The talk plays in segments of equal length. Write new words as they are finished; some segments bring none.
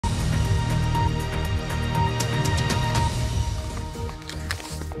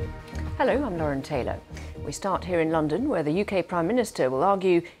Hello, I'm Lauren Taylor. We start here in London, where the UK Prime Minister will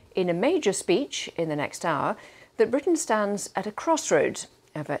argue in a major speech in the next hour that Britain stands at a crossroads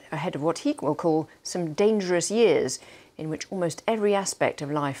ahead of what he will call some dangerous years in which almost every aspect of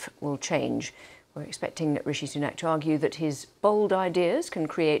life will change. We're expecting Rishi Sunak to argue that his bold ideas can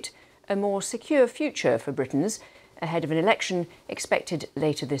create a more secure future for Britons ahead of an election expected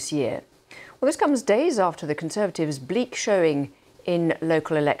later this year. Well, this comes days after the Conservatives' bleak showing in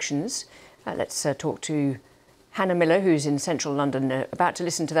local elections. Let's talk to Hannah Miller, who's in central London, about to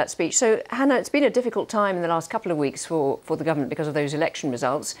listen to that speech. So, Hannah, it's been a difficult time in the last couple of weeks for the government because of those election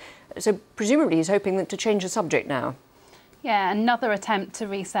results. So presumably he's hoping to change the subject now. Yeah, another attempt to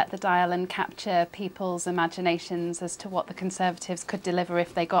reset the dial and capture people's imaginations as to what the Conservatives could deliver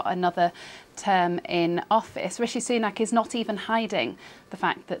if they got another term in office. Rishi Sunak is not even hiding the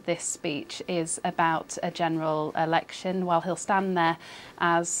fact that this speech is about a general election. While he'll stand there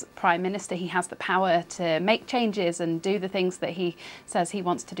as Prime Minister, he has the power to make changes and do the things that he says he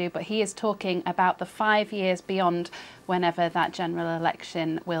wants to do. But he is talking about the 5 years beyond whenever that general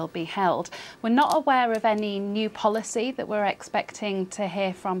election will be held. We're not aware of any new policy that we're expecting to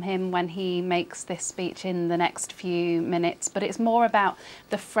hear from him when he makes this speech in the next few minutes, but it's more about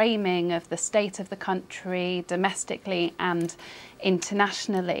the framing of the state of the country domestically and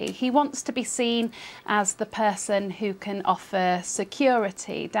internationally. He wants to be seen as the person who can offer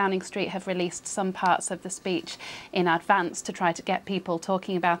security. Downing Street have released some parts of the speech in advance to try to get people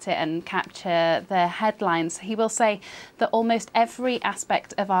talking about it and capture their headlines. He will say that almost every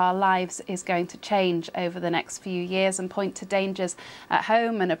aspect of our lives is going to change over the next few years and point to dangers at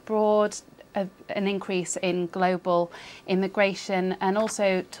home and abroad, an increase in global immigration, and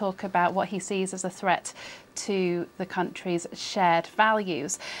also talk about what he sees as a threat to the country's shared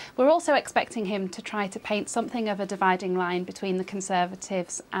values. We're also expecting him to try to paint something of a dividing line between the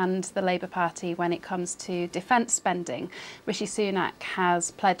Conservatives and the Labour Party when it comes to defence spending. Rishi Sunak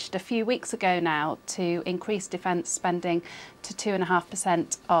has pledged a few weeks ago now to increase defence spending to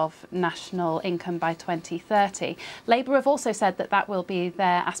 2.5% of national income by 2030. Labour have also said that that will be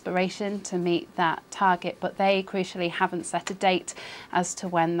their aspiration to meet that target, but they crucially haven't set a date as to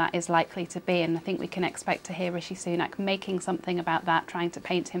when that is likely to be, and I think we can expect to hear Rishi Sunak making something about that, trying to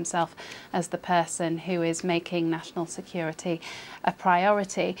paint himself as the person who is making national security a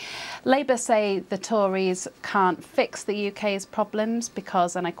priority. Labour say the Tories can't fix the UK's problems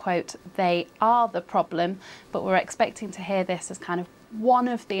because, and I quote, they are the problem, but we're expecting to hear this as kind of one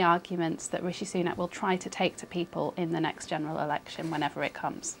of the arguments that Rishi Sunak will try to take to people in the next general election whenever it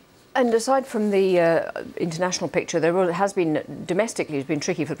comes. And aside from the international picture, there has been, domestically, it's been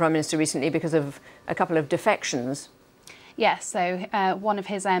tricky for the Prime Minister recently because of a couple of defections. Yes, so one of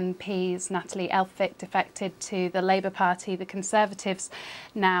his MPs, Natalie Elphicke, defected to the Labour Party. The Conservatives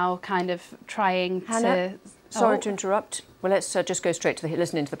now kind of trying Hannah, sorry to interrupt. Well, let's just go straight to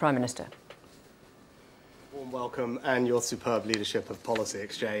listening to the Prime Minister. Warm welcome and your superb leadership of Policy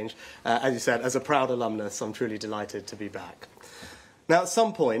Exchange. As you said, as a proud alumnus, I'm truly delighted to be back. Now, at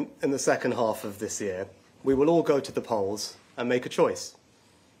some point in the second half of this year, we will all go to the polls and make a choice.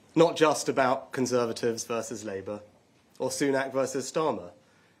 Not just about Conservatives versus Labour or Sunak versus Starmer.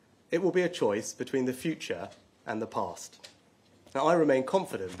 It will be a choice between the future and the past. Now, I remain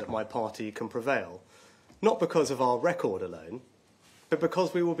confident that my party can prevail, not because of our record alone, but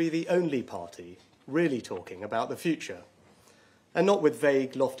because we will be the only party really talking about the future. And not with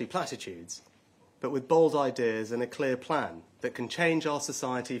vague, lofty platitudes, but with bold ideas and a clear plan that can change our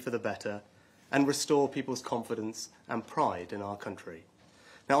society for the better and restore people's confidence and pride in our country.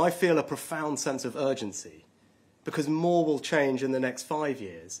 Now, I feel a profound sense of urgency because more will change in the next 5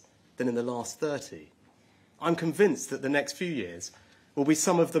 years than in the last 30. I'm convinced that the next few years will be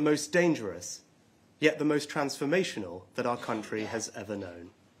some of the most dangerous, yet the most transformational that our country has ever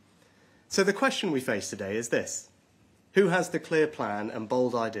known. So the question we face today is this: who has the clear plan and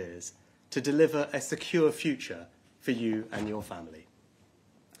bold ideas to deliver a secure future for you and your family?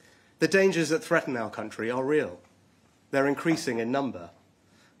 The dangers that threaten our country are real. They're increasing in number.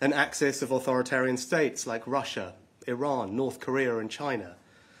 An axis of authoritarian states like Russia, Iran, North Korea and China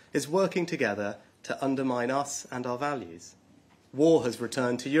is working together to undermine us and our values. War has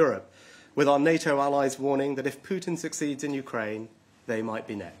returned to Europe, with our NATO allies warning that if Putin succeeds in Ukraine, they might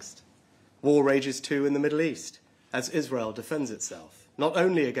be next. War rages too in the Middle East, as Israel defends itself, not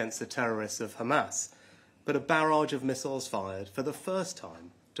only against the terrorists of Hamas, but a barrage of missiles fired for the first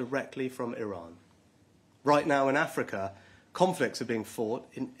time directly from Iran. Right now in Africa, conflicts are being fought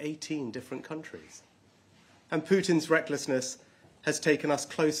in 18 different countries. And Putin's recklessness has taken us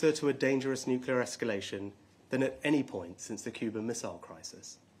closer to a dangerous nuclear escalation than at any point since the Cuban Missile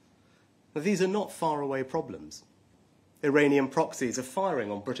Crisis. Now, these are not faraway problems. Iranian proxies are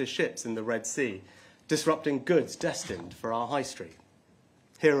firing on British ships in the Red Sea, disrupting goods destined for our high street.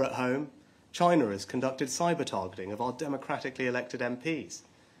 Here at home, China has conducted cyber-targeting of our democratically elected MPs.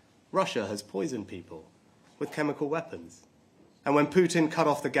 Russia has poisoned people with chemical weapons. And when Putin cut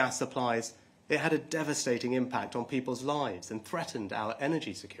off the gas supplies, it had a devastating impact on people's lives and threatened our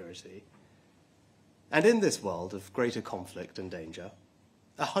energy security. And in this world of greater conflict and danger,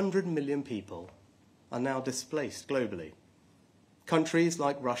 100 million people are now displaced globally. Countries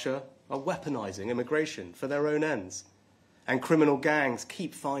like Russia are weaponizing immigration for their own ends, and criminal gangs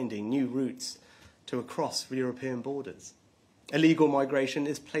keep finding new routes to across European borders. Illegal migration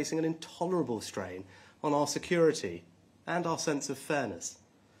is placing an intolerable strain on our security and our sense of fairness.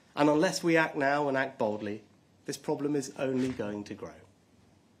 And unless we act now and act boldly, this problem is only going to grow.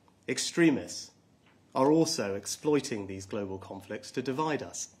 Extremists are also exploiting these global conflicts to divide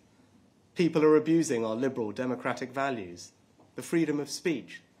us. People are abusing our liberal democratic values, the freedom of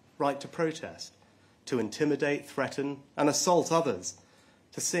speech, right to protest, to intimidate, threaten, and assault others,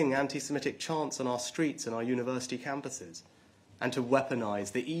 to sing anti-Semitic chants on our streets and our university campuses, and to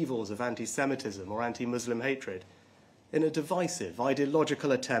weaponize the evils of anti-Semitism or anti-Muslim hatred in a divisive,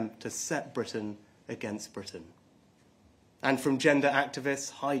 ideological attempt to set Britain against Britain. And from gender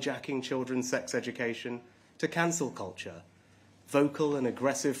activists hijacking children's sex education to cancel culture, vocal and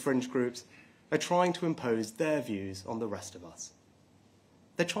aggressive fringe groups are trying to impose their views on the rest of us.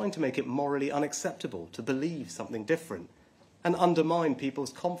 They're trying to make it morally unacceptable to believe something different and undermine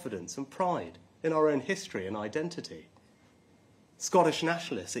people's confidence and pride in our own history and identity. Scottish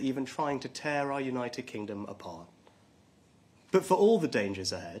nationalists are even trying to tear our United Kingdom apart. But for all the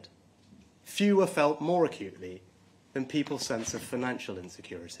dangers ahead, few are felt more acutely than people's sense of financial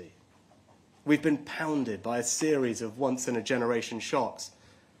insecurity. We've been pounded by a series of once-in-a-generation shocks,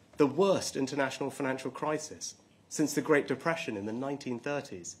 the worst international financial crisis since the Great Depression in the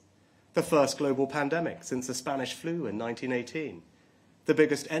 1930s, the first global pandemic since the Spanish flu in 1918, the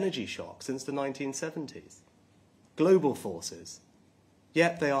biggest energy shock since the 1970s. Global forces,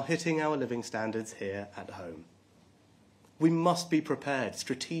 yet they are hitting our living standards here at home. We must be prepared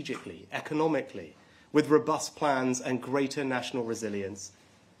strategically, economically, with robust plans and greater national resilience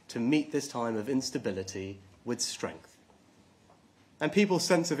to meet this time of instability with strength. And people's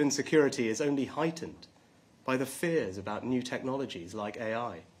sense of insecurity is only heightened by the fears about new technologies like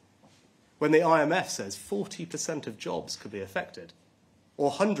AI. When the IMF says 40% of jobs could be affected,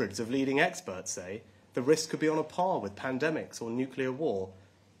 or hundreds of leading experts say the risk could be on a par with pandemics or nuclear war,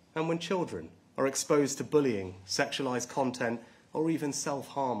 and when children are exposed to bullying, sexualized content, or even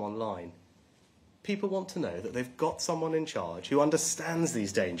self-harm online, people want to know that they've got someone in charge who understands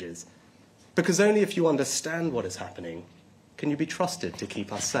these dangers, because only if you understand what is happening can you be trusted to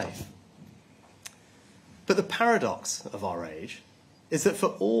keep us safe. But the paradox of our age is that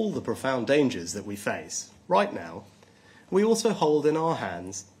for all the profound dangers that we face right now, we also hold in our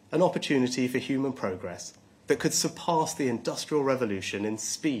hands an opportunity for human progress that could surpass the Industrial Revolution in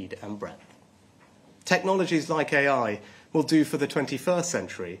speed and breadth. Technologies like AI will do for the 21st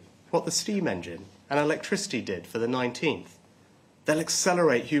century what the steam engine and electricity did for the 19th. They'll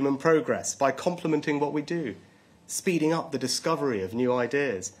accelerate human progress by complementing what we do, speeding up the discovery of new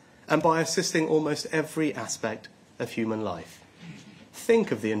ideas, and by assisting almost every aspect of human life.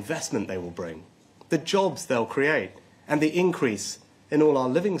 Think of the investment they will bring, the jobs they'll create, and the increase in all our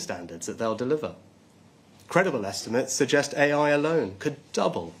living standards that they'll deliver. Credible estimates suggest AI alone could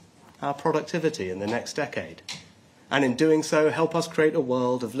double our productivity in the next decade, and in doing so help us create a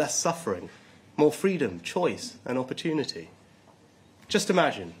world of less suffering, more freedom, choice, and opportunity. Just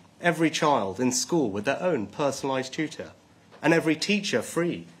imagine every child in school with their own personalised tutor, and every teacher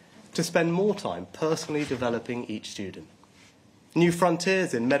free to spend more time personally developing each student. New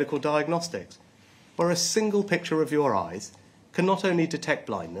frontiers in medical diagnostics, where a single picture of your eyes can not only detect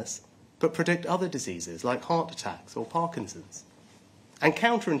blindness, but predict other diseases like heart attacks or Parkinson's. And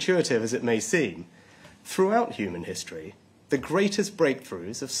counterintuitive as it may seem, throughout human history, the greatest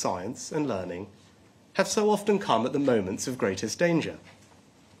breakthroughs of science and learning have so often come at the moments of greatest danger.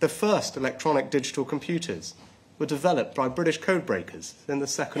 The first electronic digital computers were developed by British codebreakers in the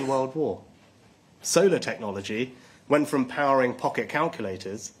Second World War. Solar technology went from powering pocket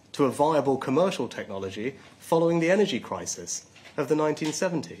calculators to a viable commercial technology following the energy crisis of the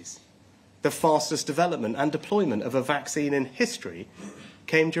 1970s. The fastest development and deployment of a vaccine in history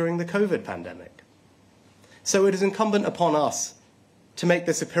came during the COVID pandemic. So it is incumbent upon us to make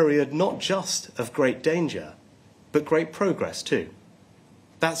this a period not just of great danger, but great progress too.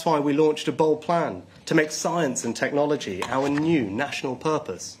 That's why we launched a bold plan to make science and technology our new national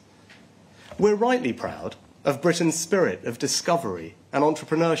purpose. We're rightly proud of Britain's spirit of discovery and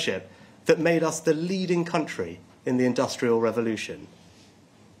entrepreneurship that made us the leading country in the Industrial Revolution.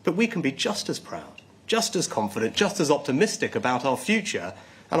 But we can be just as proud, just as confident, just as optimistic about our future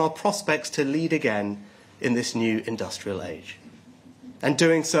and our prospects to lead again in this new industrial age. And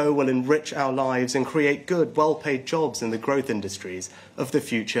doing so will enrich our lives and create good, well-paid jobs in the growth industries of the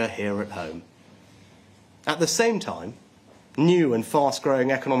future here at home. At the same time, new and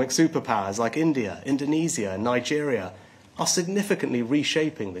fast-growing economic superpowers like India, Indonesia, and Nigeria are significantly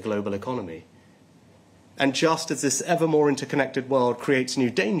reshaping the global economy. And just as this ever more interconnected world creates new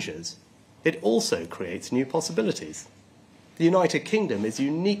dangers, it also creates new possibilities. The United Kingdom is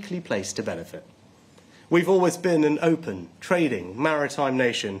uniquely placed to benefit. We've always been an open, trading, maritime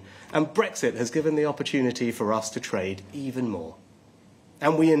nation, and Brexit has given the opportunity for us to trade even more.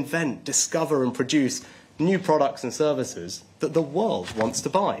 And we invent, discover, and produce new products and services that the world wants to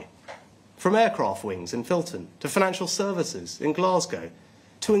buy. From aircraft wings in Filton, to financial services in Glasgow,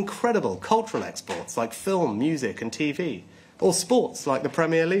 to incredible cultural exports like film, music, and TV, or sports like the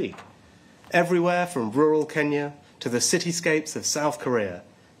Premier League. Everywhere from rural Kenya to the cityscapes of South Korea,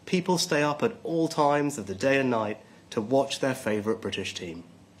 people stay up at all times of the day and night to watch their favourite British team.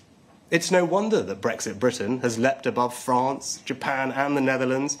 It's no wonder that Brexit Britain has leapt above France, Japan, and the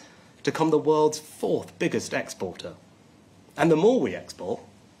Netherlands to become the world's fourth biggest exporter. And the more we export,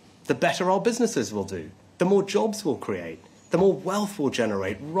 the better our businesses will do, the more jobs we'll create, the more wealth we'll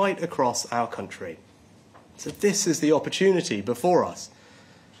generate right across our country. So this is the opportunity before us.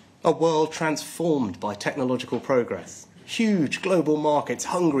 A world transformed by technological progress, huge global markets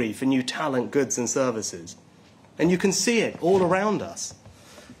hungry for new talent, goods and services. And you can see it all around us.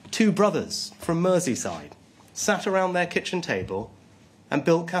 Two brothers from Merseyside sat around their kitchen table and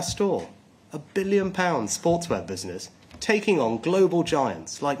built Castor, a £1 billion sportswear business, taking on global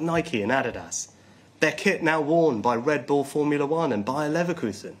giants like Nike and Adidas, their kit now worn by Red Bull Formula One and Bayer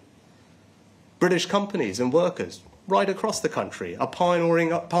Leverkusen. British companies and workers right across the country are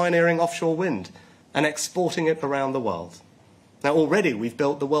pioneering offshore wind and exporting it around the world. Now already we've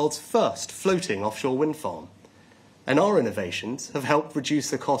built the world's first floating offshore wind farm, and our innovations have helped reduce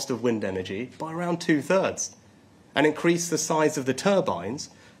the cost of wind energy by around 2/3 and increase the size of the turbines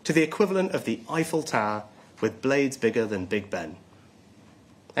to the equivalent of the Eiffel Tower with blades bigger than Big Ben.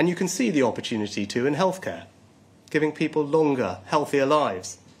 And you can see the opportunity too in healthcare, giving people longer, healthier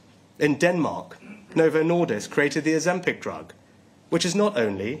lives. In Denmark, Novo Nordisk created the Ozempic drug, which is not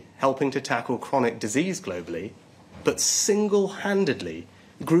only helping to tackle chronic disease globally, but single-handedly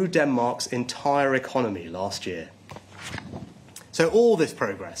grew Denmark's entire economy last year. So all this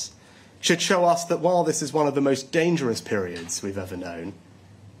progress should show us that while this is one of the most dangerous periods we've ever known,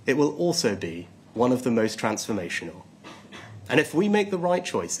 it will also be one of the most transformational. And if we make the right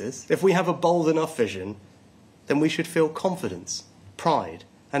choices, if we have a bold enough vision, then we should feel confidence, pride,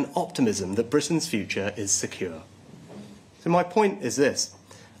 and optimism that Britain's future is secure. So my point is this: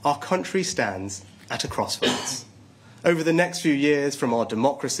 our country stands at a crossroads. Over the next few years, from our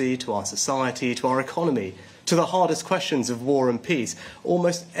democracy to our society to our economy to the hardest questions of war and peace,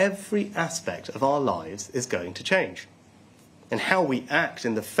 almost every aspect of our lives is going to change. And how we act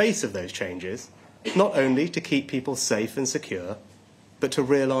in the face of those changes, not only to keep people safe and secure, but to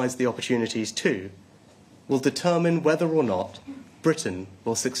realise the opportunities too, will determine whether or not Britain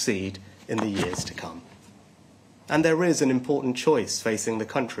will succeed in the years to come. And there is an important choice facing the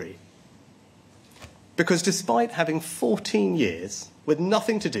country. Because despite having 14 years with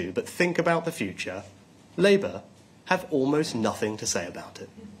nothing to do but think about the future, Labour have almost nothing to say about it.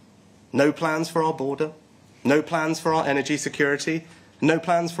 No plans for our border, no plans for our energy security, no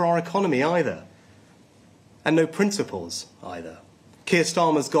plans for our economy either. And no principles either. Keir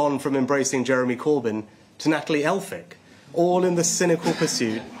Starmer's gone from embracing Jeremy Corbyn to Natalie Elphicke, all in the cynical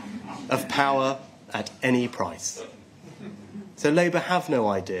pursuit of power at any price. So Labour have no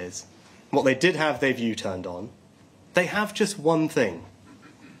ideas. What they did have, they've U-turned on. They have just one thing: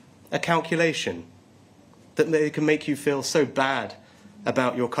 a calculation that they can make you feel so bad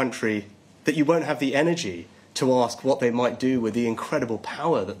about your country that you won't have the energy to ask what they might do with the incredible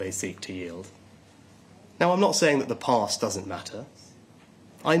power that they seek to yield. Now, I'm not saying that the past doesn't matter.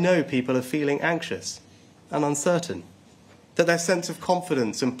 I know people are feeling anxious and uncertain, that their sense of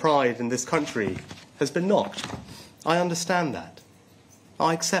confidence and pride in this country has been knocked. I understand that.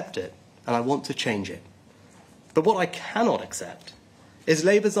 I accept it, and I want to change it. But what I cannot accept is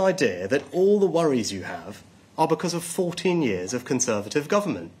Labour's idea that all the worries you have are because of 14 years of Conservative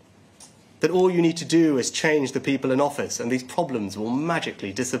government, that all you need to do is change the people in office and these problems will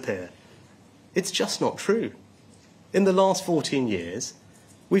magically disappear. It's just not true. In the last 14 years,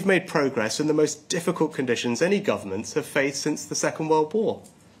 we've made progress in the most difficult conditions any governments have faced since the Second World War.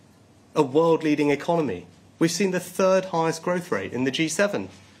 A world-leading economy. We've seen the third highest growth rate in the G7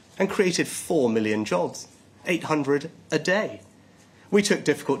 and created 4 million jobs, 800 a day. We took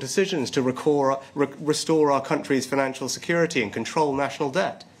difficult decisions to restore our country's financial security and control national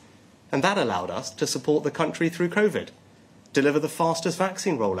debt. And that allowed us to support the country through COVID, deliver the fastest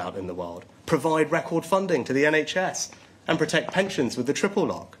vaccine rollout in the world, provide record funding to the NHS, and protect pensions with the triple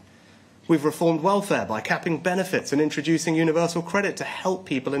lock. We've reformed welfare by capping benefits and introducing universal credit to help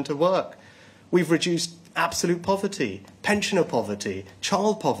people into work. We've reduced absolute poverty, pensioner poverty,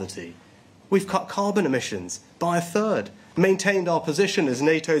 child poverty. We've cut carbon emissions by a third, maintained our position as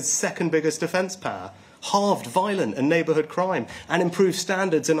NATO's second biggest defence power, halved violent and neighbourhood crime, and improved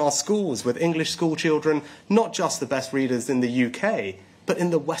standards in our schools with English school children not just the best readers in the UK, but in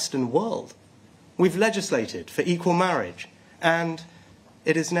the Western world. We've legislated for equal marriage, and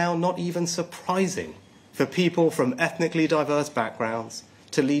it is now not even surprising for people from ethnically diverse backgrounds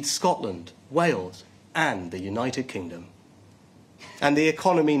to lead Scotland, Wales, and the United Kingdom. And the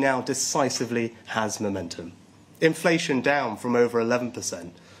economy now decisively has momentum. Inflation down from over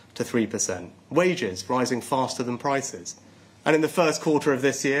 11% to 3%. Wages rising faster than prices. And in the first quarter of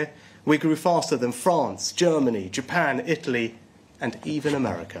this year, we grew faster than France, Germany, Japan, Italy, and even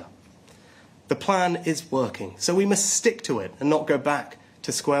America. The plan is working, so we must stick to it and not go back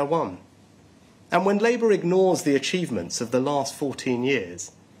to square one. And when Labour ignores the achievements of the last 14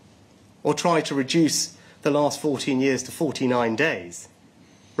 years, or try to reduce the last 14 years to 49 days,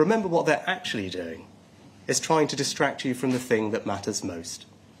 remember what they're actually doing is trying to distract you from the thing that matters most,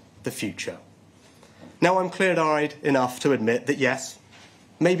 the future. Now I'm clear-eyed enough to admit that yes,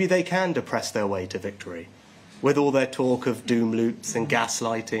 maybe they can depress their way to victory, with all their talk of doom loops and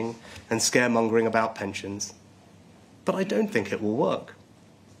gaslighting and scaremongering about pensions. But I don't think it will work.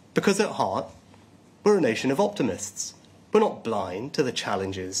 Because at heart, we're a nation of optimists. We're not blind to the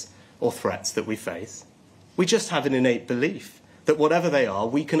challenges or threats that we face. We just have an innate belief that whatever they are,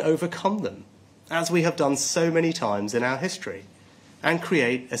 we can overcome them, as we have done so many times in our history, and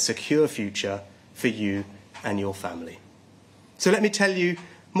create a secure future for you and your family. So let me tell you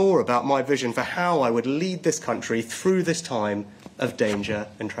more about my vision for how I would lead this country through this time of danger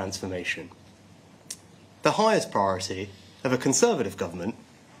and transformation. The highest priority of a Conservative government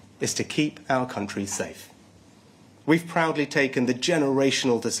is to keep our country safe. We've proudly taken the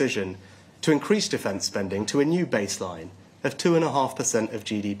generational decision to increase defence spending to a new baseline of 2.5% of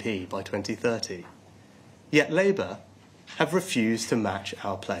GDP by 2030. Yet Labour have refused to match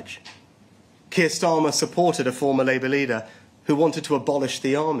our pledge. Keir Starmer supported a former Labour leader who wanted to abolish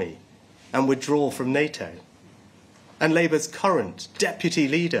the army and withdraw from NATO. And Labour's current deputy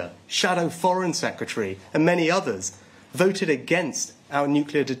leader, shadow foreign secretary, and many others voted against our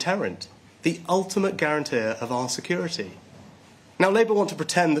nuclear deterrent, the ultimate guarantor of our security. Now, Labour want to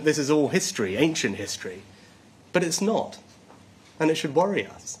pretend that this is all history, ancient history, but it's not, and it should worry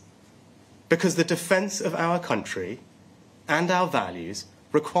us. Because the defence of our country and our values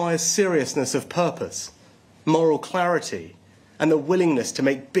requires seriousness of purpose, moral clarity, and the willingness to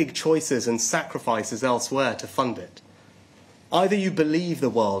make big choices and sacrifices elsewhere to fund it. Either you believe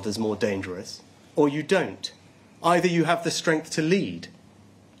the world is more dangerous, or you don't. Either you have the strength to lead,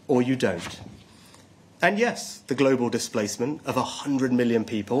 or you don't. And yes, the global displacement of 100 million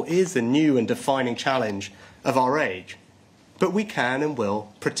people is a new and defining challenge of our age. But we can and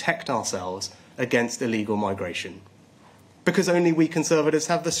will protect ourselves against illegal migration. Because only we Conservatives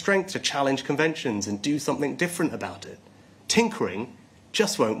have the strength to challenge conventions and do something different about it. Tinkering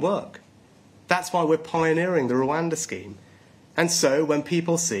just won't work. That's why we're pioneering the Rwanda scheme. And so when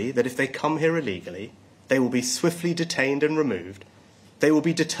people see that if they come here illegally, they will be swiftly detained and removed, they will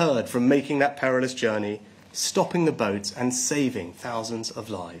be deterred from making that perilous journey, stopping the boats and saving thousands of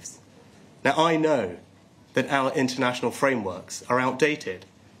lives. Now, I know that our international frameworks are outdated,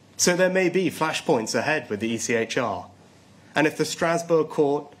 so there may be flashpoints ahead with the ECHR. And if the Strasbourg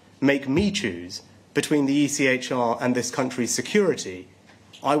court make me choose between the ECHR and this country's security,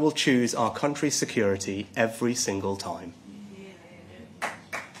 I will choose our country's security every single time.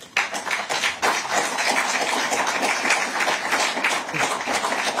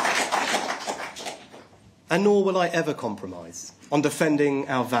 And nor will I ever compromise on defending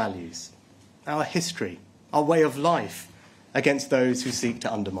our values, our history, our way of life against those who seek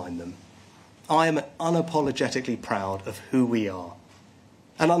to undermine them. I am unapologetically proud of who we are.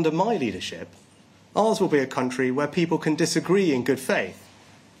 And under my leadership, ours will be a country where people can disagree in good faith,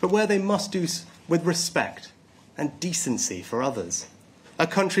 but where they must do with respect and decency for others. A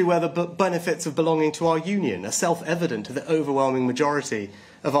country where the benefits of belonging to our union are self-evident to the overwhelming majority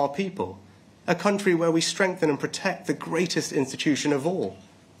of our people. A country where we strengthen and protect the greatest institution of all,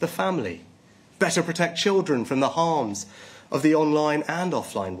 the family. Better protect children from the harms of the online and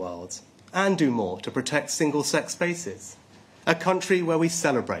offline worlds, and do more to protect single-sex spaces. A country where we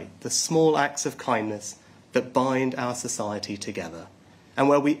celebrate the small acts of kindness that bind our society together, and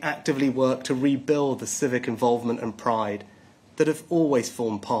where we actively work to rebuild the civic involvement and pride that have always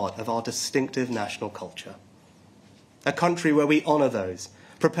formed part of our distinctive national culture. A country where we honour those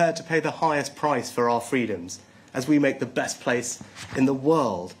prepared to pay the highest price for our freedoms, as we make the best place in the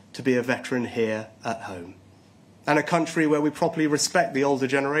world to be a veteran here at home. And a country where we properly respect the older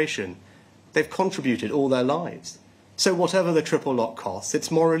generation. They've contributed all their lives. So whatever the triple lock costs, it's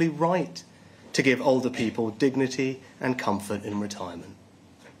morally right to give older people dignity and comfort in retirement.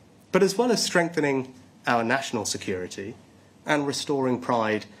 But as well as strengthening our national security and restoring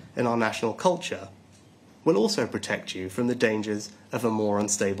pride in our national culture, we'll also protect you from the dangers of a more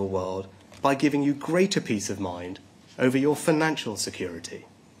unstable world by giving you greater peace of mind over your financial security.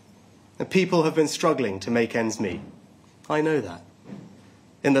 And people have been struggling to make ends meet. I know that.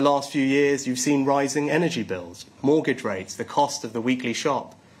 In the last few years, you've seen rising energy bills, mortgage rates, the cost of the weekly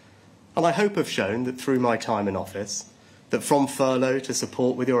shop. And I hope have shown that through my time in office, that from furlough to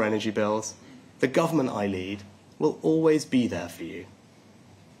support with your energy bills, the government I lead will always be there for you.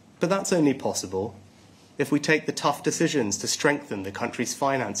 But that's only possible if we take the tough decisions to strengthen the country's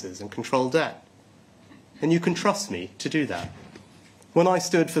finances and control debt. And you can trust me to do that. When I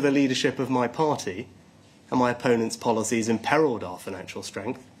stood for the leadership of my party, and my opponent's policies imperilled our financial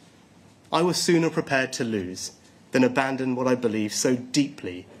strength, I was sooner prepared to lose than abandon what I believe so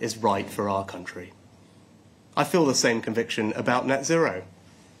deeply is right for our country. I feel the same conviction about net zero.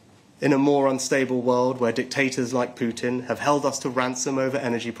 In a more unstable world where dictators like Putin have held us to ransom over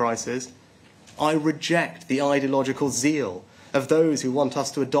energy prices, I reject the ideological zeal of those who want us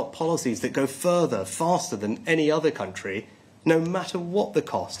to adopt policies that go further, faster than any other country, no matter what the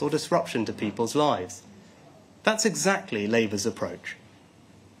cost or disruption to people's lives. That's exactly Labour's approach.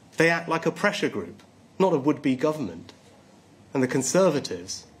 They act like a pressure group, not a would-be government. And the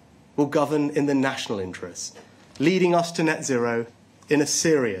Conservatives will govern in the national interest, leading us to net zero in a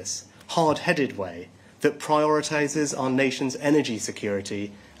serious, hard-headed way that prioritises our nation's energy security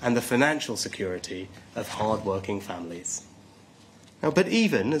and the financial security of hard-working families. Now, but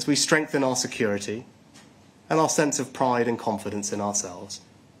even as we strengthen our security and our sense of pride and confidence in ourselves,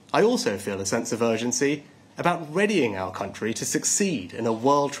 I also feel a sense of urgency about readying our country to succeed in a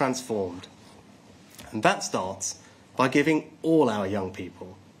world transformed. And that starts by giving all our young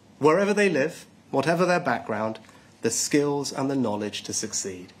people, wherever they live, whatever their background, the skills and the knowledge to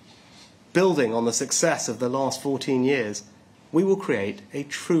succeed. Building on the success of the last 14 years, we will create a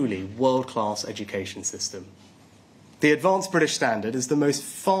truly world-class education system. The Advanced British Standard is the most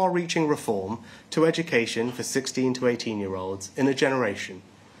far-reaching reform to education for 16 to 18-year-olds in a generation.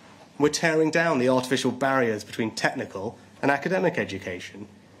 We're tearing down the artificial barriers between technical and academic education,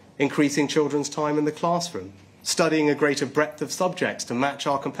 increasing children's time in the classroom, studying a greater breadth of subjects to match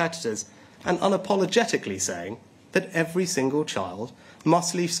our competitors, and unapologetically saying that every single child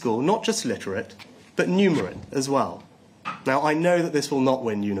must leave school not just literate, but numerate as well. Now, I know that this will not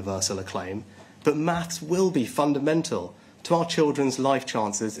win universal acclaim, but maths will be fundamental to our children's life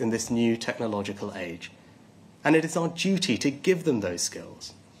chances in this new technological age. And it is our duty to give them those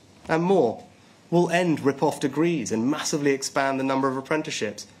skills. And more, we'll end rip-off degrees and massively expand the number of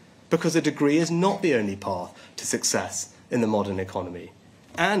apprenticeships, because a degree is not the only path to success in the modern economy.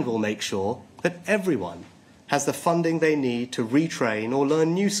 And we'll make sure that everyone has the funding they need to retrain or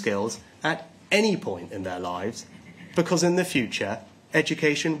learn new skills at any point in their lives, because in the future,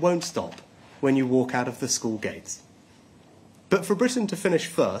 education won't stop when you walk out of the school gates. But for Britain to finish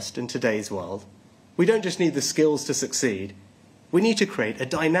first in today's world, we don't just need the skills to succeed. We need to create a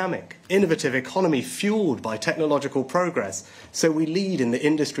dynamic, innovative economy fueled by technological progress, so we lead in the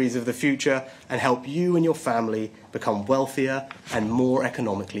industries of the future and help you and your family become wealthier and more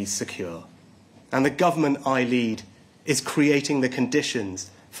economically secure. And the government I lead is creating the conditions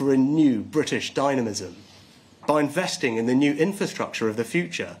for a new British dynamism by investing in the new infrastructure of the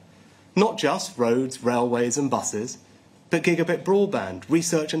future, not just roads, railways and buses, but gigabit broadband,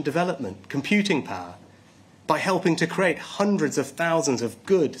 research and development, computing power, by helping to create hundreds of thousands of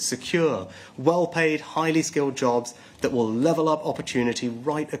good, secure, well-paid, highly skilled jobs that will level up opportunity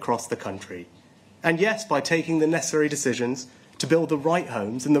right across the country. And yes, by taking the necessary decisions to build the right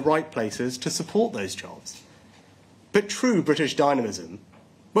homes in the right places to support those jobs. But true British dynamism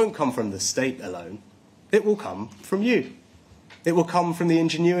won't come from the state alone. It will come from you. It will come from the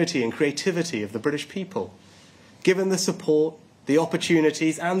ingenuity and creativity of the British people, given the support, the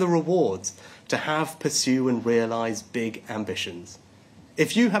opportunities and the rewards to have, pursue and realise big ambitions.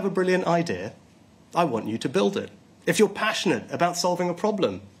 If you have a brilliant idea, I want you to build it. If you're passionate about solving a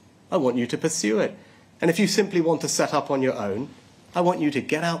problem, I want you to pursue it. And if you simply want to set up on your own, I want you to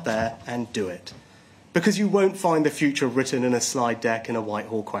get out there and do it. Because you won't find the future written in a slide deck in a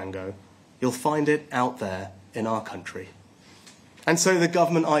Whitehall Quango. You'll find it out there in our country. And so the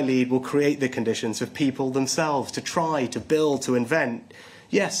government I lead will create the conditions for people themselves to try, to build, to invent.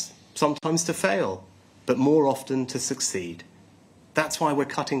 Yes, sometimes to fail, but more often to succeed. That's why we're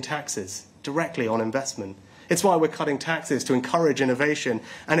cutting taxes directly on investment. It's why we're cutting taxes to encourage innovation,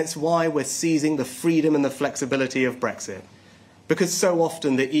 and it's why we're seizing the freedom and the flexibility of Brexit. Because so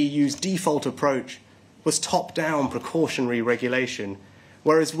often the EU's default approach was top-down precautionary regulation,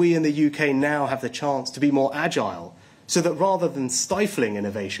 whereas we in the UK now have the chance to be more agile, so that rather than stifling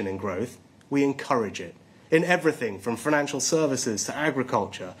innovation and growth, we encourage it in everything from financial services to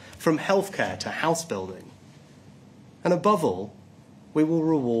agriculture, from healthcare to house building. And above all, we will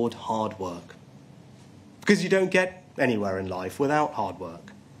reward hard work. Because you don't get anywhere in life without hard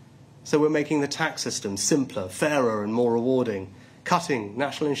work. So we're making the tax system simpler, fairer and more rewarding, cutting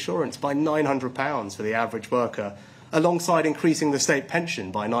national insurance by £900 for the average worker, alongside increasing the state pension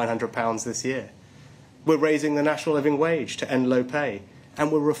by £900 this year. We're raising the national living wage to end low pay,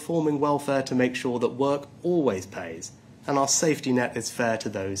 and we're reforming welfare to make sure that work always pays, and our safety net is fair to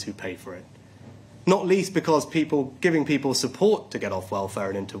those who pay for it. Not least because giving people support to get off welfare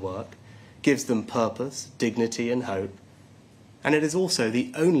and into work gives them purpose, dignity and hope, and it is also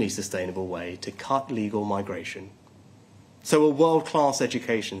the only sustainable way to cut legal migration. So a world-class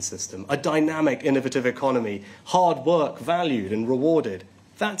education system, a dynamic, innovative economy, hard work valued and rewarded,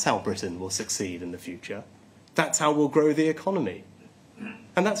 that's how Britain will succeed in the future. That's how we'll grow the economy.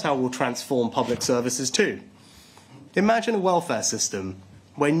 And that's how we'll transform public services too. Imagine a welfare system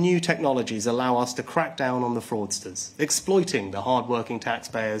where new technologies allow us to crack down on the fraudsters, exploiting the hard-working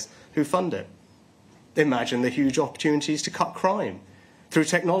taxpayers who fund it. Imagine the huge opportunities to cut crime through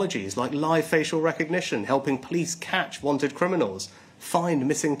technologies like live facial recognition, helping police catch wanted criminals, find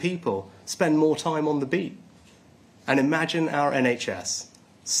missing people, spend more time on the beat. And imagine our NHS,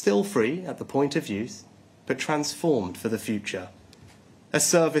 still free at the point of use, but transformed for the future. A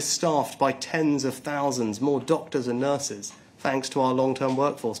service staffed by tens of thousands more doctors and nurses, thanks to our long-term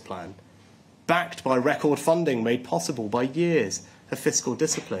workforce plan. Backed by record funding made possible by years of fiscal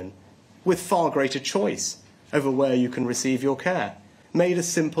discipline, with far greater choice over where you can receive your care, made as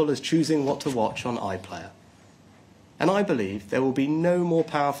simple as choosing what to watch on iPlayer. And I believe there will be no more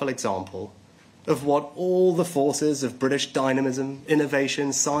powerful example of what all the forces of British dynamism,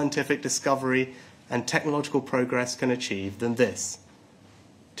 innovation, scientific discovery and technological progress can achieve than this: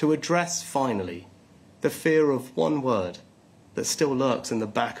 to address, finally, the fear of one word that still lurks in the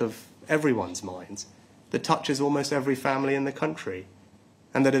back of everyone's minds, that touches almost every family in the country,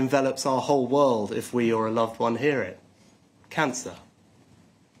 and that envelops our whole world if we or a loved one hear it: cancer.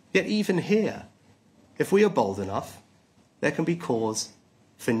 Yet even here, if we are bold enough, there can be cause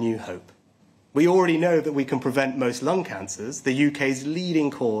for new hope. We already know that we can prevent most lung cancers, the UK's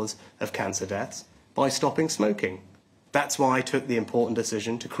leading cause of cancer deaths, by stopping smoking. That's why I took the important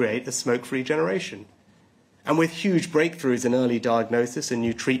decision to create a smoke-free generation. And with huge breakthroughs in early diagnosis and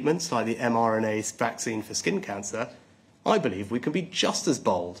new treatments like the mRNA vaccine for skin cancer, I believe we can be just as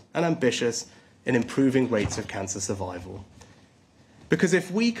bold and ambitious in improving rates of cancer survival. Because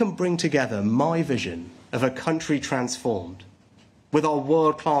if we can bring together my vision of a country transformed with our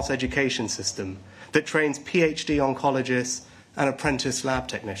world-class education system that trains PhD oncologists and apprentice lab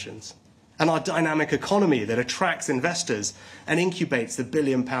technicians, and our dynamic economy that attracts investors and incubates the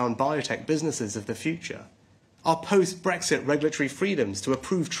billion-pound biotech businesses of the future, our post-Brexit regulatory freedoms to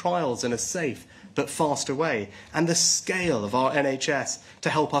approve trials in a safe but faster way, and the scale of our NHS to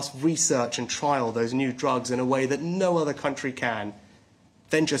help us research and trial those new drugs in a way that no other country can,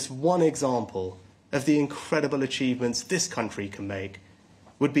 then just one example of the incredible achievements this country can make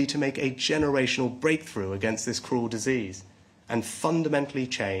would be to make a generational breakthrough against this cruel disease and fundamentally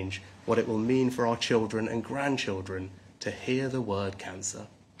change what it will mean for our children and grandchildren to hear the word cancer.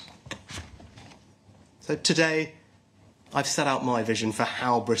 So today, I've set out my vision for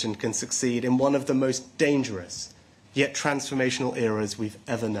how Britain can succeed in one of the most dangerous yet transformational eras we've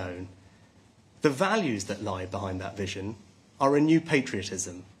ever known. The values that lie behind that vision are a new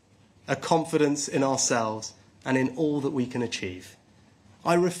patriotism, a confidence in ourselves and in all that we can achieve.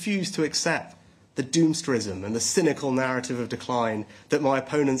 I refuse to accept the doomsterism and the cynical narrative of decline that my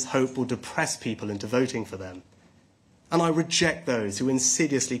opponents hope will depress people into voting for them. And I reject those who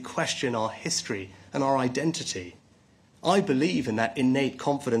insidiously question our history and our identity. I believe in that innate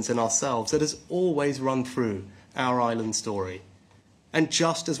confidence in ourselves that has always run through our island story. And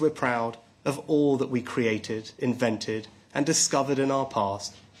just as we're proud of all that we created, invented, and discovered in our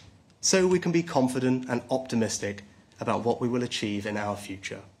past, so we can be confident and optimistic about what we will achieve in our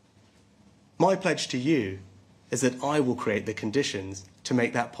future. My pledge to you is that I will create the conditions to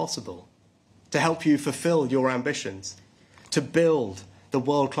make that possible, to help you fulfill your ambitions, to build the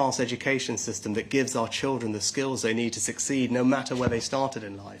world-class education system that gives our children the skills they need to succeed no matter where they started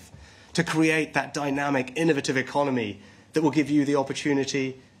in life, to create that dynamic, innovative economy that will give you the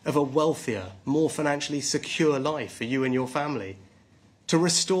opportunity of a wealthier, more financially secure life for you and your family, to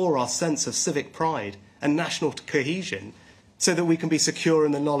restore our sense of civic pride and national cohesion so that we can be secure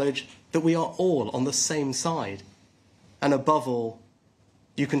in the knowledge that we are all on the same side. And above all,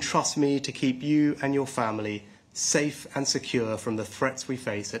 you can trust me to keep you and your family safe and secure from the threats we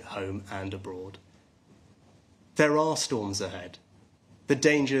face at home and abroad. There are storms ahead. The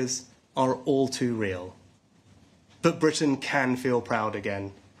dangers are all too real. But Britain can feel proud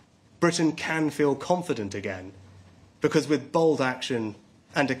again. Britain can feel confident again, because with bold action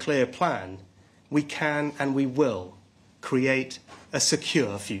and a clear plan, we can and we will create a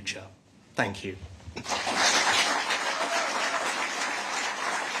secure future. Thank you.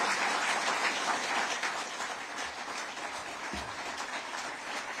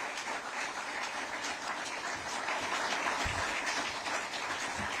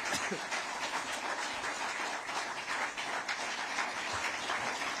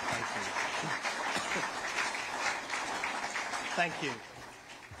 Thank you.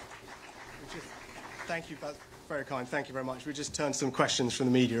 Thank you, that's very kind. Thank you very much. We just turned to some questions from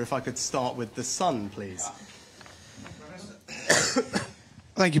the media. If I could start with the Sun, please.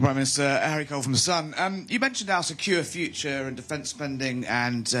 Thank you, Prime Minister. Harry Cole from the Sun. You mentioned our secure future and defence spending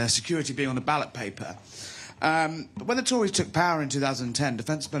and security being on the ballot paper. But when the Tories took power in 2010,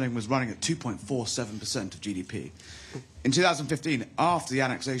 defence spending was running at 2.47% of GDP. In 2015, after the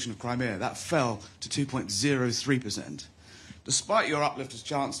annexation of Crimea, that fell to 2.03%. Despite your uplift as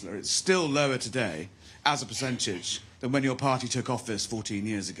Chancellor, it's still lower today as a percentage than when your party took office 14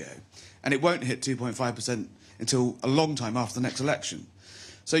 years ago. And it won't hit 2.5% until a long time after the next election.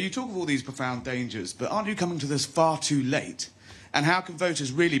 So you talk of all these profound dangers, but aren't you coming to this far too late? And how can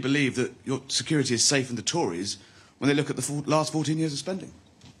voters really believe that your security is safe in the Tories when they look at the last 14 years of spending?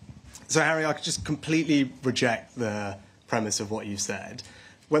 So, Harry, I could just completely reject the premise of what you said.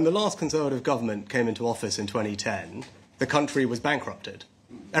 When the last Conservative government came into office in 2010, the country was bankrupted.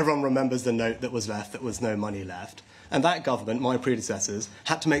 Everyone remembers the note that was left, that was no money left. And that government, my predecessors,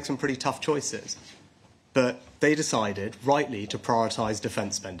 had to make some pretty tough choices. But they decided, rightly, to prioritise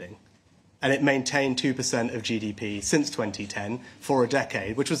defence spending. And it maintained 2% of GDP since 2010 for a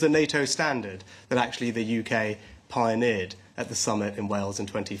decade, which was the NATO standard that actually the UK pioneered at the summit in Wales in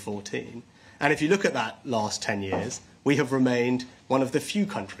 2014. And if you look at that last 10 years, we have remained one of the few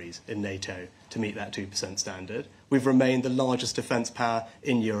countries in NATO to meet that 2% standard. We've remained the largest defence power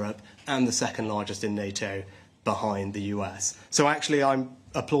in Europe and the second largest in NATO behind the US. So actually I'm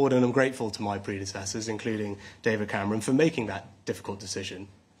applaud and I'm grateful to my predecessors, including David Cameron, for making that difficult decision.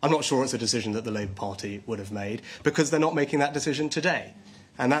 I'm not sure it's a decision that the Labour Party would have made, because they're not making that decision today.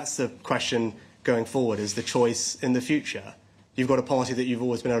 And that's the question going forward, is the choice in the future. You've got a party that you've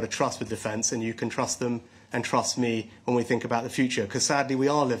always been able to trust with defence, and you can trust them and trust me when we think about the future, because sadly we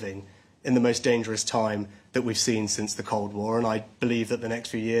are living in the most dangerous time that we've seen since the Cold War, and I believe that the next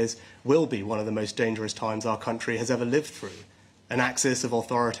few years will be one of the most dangerous times our country has ever lived through. An axis of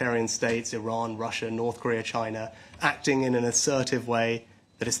authoritarian states, Iran, Russia, North Korea, China, acting in an assertive way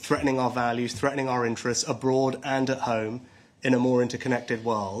that is threatening our values, threatening our interests abroad and at home in a more interconnected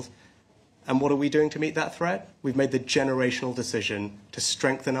world. And what are we doing to meet that threat? We've made the generational decision to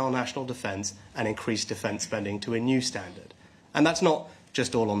strengthen our national defence and increase defence spending to a new standard. And that's not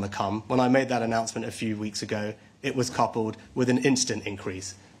just all on the come. When I made that announcement a few weeks ago, it was coupled with an instant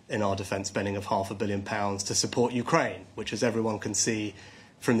increase in our defence spending of £500 million to support Ukraine, which, as everyone can see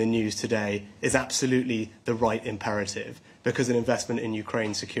from the news today, is absolutely the right imperative, because an investment in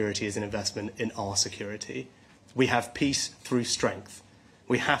Ukraine's security is an investment in our security. We have peace through strength.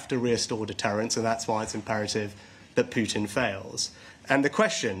 We have to restore deterrence, and that's why it's imperative that Putin fails. And the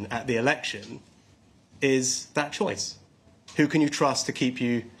question at the election is that choice. Who can you trust to keep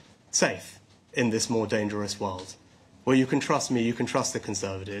you safe in this more dangerous world? Well, you can trust me, you can trust the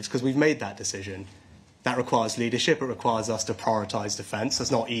Conservatives, because we've made that decision. That requires leadership, it requires us to prioritise defence.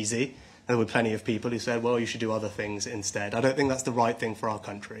 That's not easy. There were plenty of people who said, well, you should do other things instead. I don't think that's the right thing for our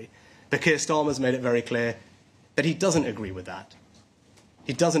country. But Keir Starmer's made it very clear that he doesn't agree with that.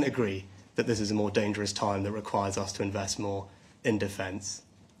 He doesn't agree that this is a more dangerous time that requires us to invest more in defence.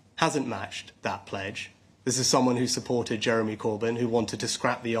 Hasn't matched that pledge. This is someone who supported Jeremy Corbyn, who wanted to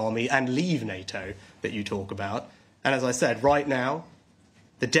scrap the army and leave NATO that you talk about. And as I said, right now,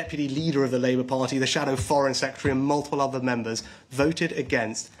 the deputy leader of the Labour Party, the shadow foreign secretary and multiple other members voted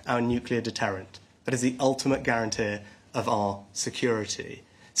against our nuclear deterrent. That is the ultimate guarantee of our security.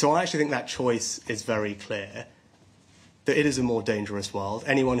 So I actually think that choice is very clear, that it is a more dangerous world.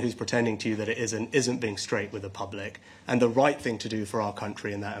 Anyone who's pretending to you that it isn't being straight with the public. And the right thing to do for our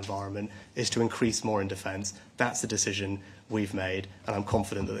country in that environment is to increase more in defence. That's the decision we've made, and I'm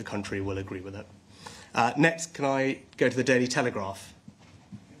confident that the country will agree with it. Next, can I go to the Daily Telegraph?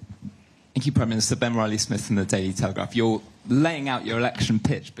 Thank you, Prime Minister. Ben Riley-Smith from the Daily Telegraph. You're laying out your election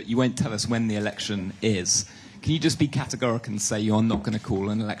pitch, but you won't tell us when the election is. Can you just be categorical and say you're not going to call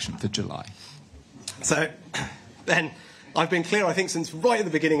an election for July? So, Ben, I've been clear, I think, since right at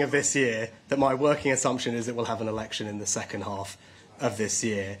the beginning of this year, that my working assumption is that we'll have an election in the second half of this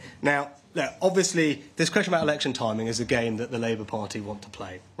year. Now, obviously, this question about election timing is a game that the Labour Party want to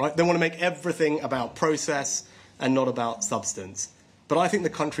play, right? They want to make everything about process and not about substance. But I think the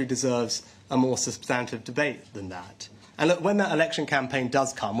country deserves a more substantive debate than that. And look, when that election campaign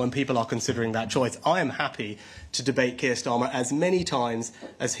does come, when people are considering that choice, I am happy to debate Keir Starmer as many times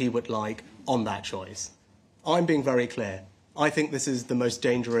as he would like on that choice. I'm being very clear. I think this is the most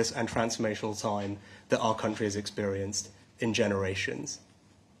dangerous and transformational time that our country has experienced in generations.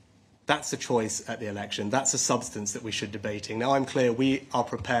 That's a choice at the election. That's a substance that we should be debating. Now, I'm clear we are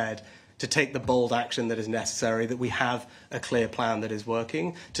prepared to take the bold action that is necessary, that we have a clear plan that is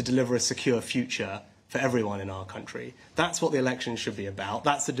working to deliver a secure future for everyone in our country. That's what the election should be about.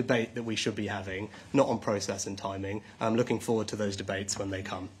 That's the debate that we should be having, not on process and timing. I'm looking forward to those debates when they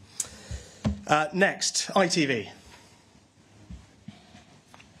come. Next, ITV.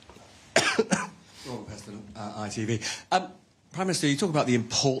 Robert Peston, ITV. Prime Minister, you talk about the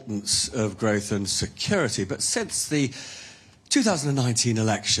importance of growth and security, but since the 2019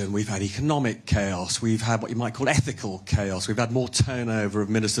 election, we've had economic chaos, we've had what you might call ethical chaos, we've had more turnover of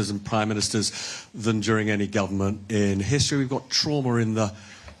ministers and prime ministers than during any government in history, we've got trauma in the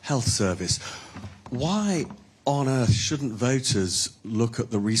health service. Why on earth shouldn't voters look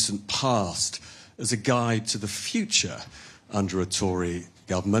at the recent past as a guide to the future under a Tory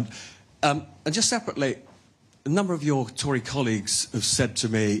government? And just separately, a number of your Tory colleagues have said to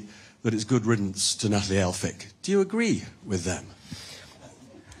me that it's good riddance to Natalie Elphicke. Do you agree with them?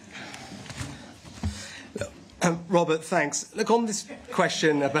 Robert, thanks. Look, on this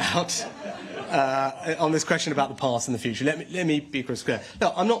question about the past and the future, let me be crystal clear.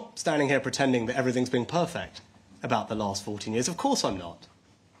 No, I'm not standing here pretending that everything's been perfect about the last 14 years. Of course I'm not.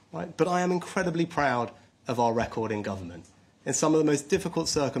 Right? But I am incredibly proud of our record in government. In some of the most difficult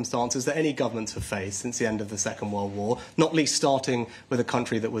circumstances that any governments have faced since the end of the Second World War, not least starting with a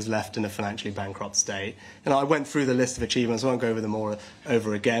country that was left in a financially bankrupt state. And I went through the list of achievements, I won't go over them all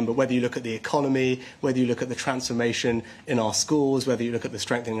over again, but whether you look at the economy, whether you look at the transformation in our schools, whether you look at the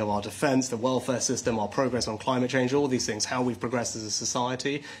strengthening of our defence, the welfare system, our progress on climate change, all these things, how we've progressed as a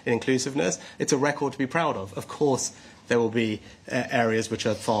society in inclusiveness, it's a record to be proud of. Of course, there will be areas which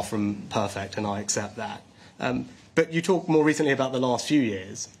are far from perfect, and I accept that. But you talked more recently about the last few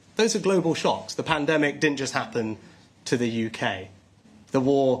years. Those are global shocks. The pandemic didn't just happen to the UK. The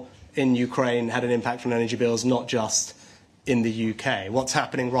war in Ukraine had an impact on energy bills, not just in the UK. What's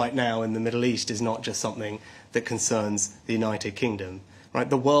happening right now in the Middle East is not just something that concerns the United Kingdom. Right?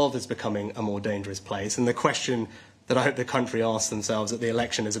 The world is becoming a more dangerous place. And the question that I hope the country asks themselves at the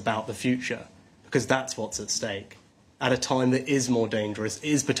election is about the future, because that's what's at stake. At a time that is more dangerous,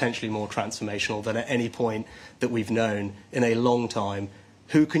 is potentially more transformational than at any point that we've known in a long time,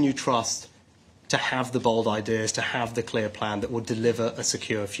 who can you trust to have the bold ideas, to have the clear plan that will deliver a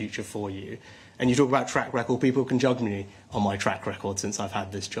secure future for you? And you talk about track record, people can judge me on my track record since I've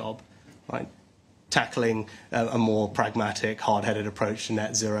had this job, right? Tackling a more pragmatic, hard-headed approach to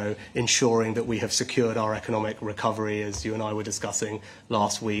net zero, ensuring that we have secured our economic recovery, as you and I were discussing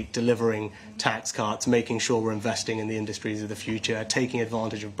last week, delivering tax cuts, making sure we're investing in the industries of the future, taking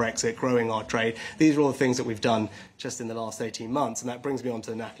advantage of Brexit, growing our trade. These are all the things that we've done just in the last 18 months, and that brings me on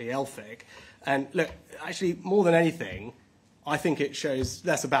to Natalie Elphicke. And look, actually, more than anything, I think it shows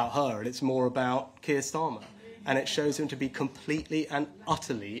less about her, and it's more about Keir Starmer. And it shows him to be completely and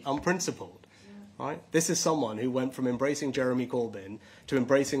utterly unprincipled. Right? This is someone who went from embracing Jeremy Corbyn to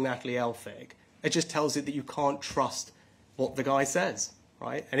embracing Natalie Elphicke. It just tells you that you can't trust what the guy says.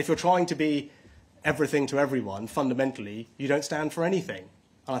 Right? And if you're trying to be everything to everyone, fundamentally, you don't stand for anything.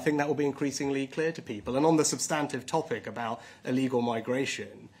 And I think that will be increasingly clear to people. And on the substantive topic about illegal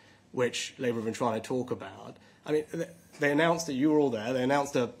migration, which Labour have been trying to talk about, I mean, they announced that you were all there. They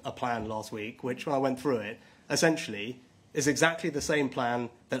announced a plan last week, which, when I went through it, essentially is exactly the same plan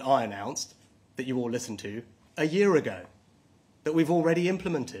that I announced, that you all listened to, a year ago, that we've already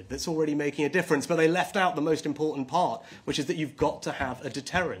implemented, that's already making a difference. But they left out the most important part, which is that you've got to have a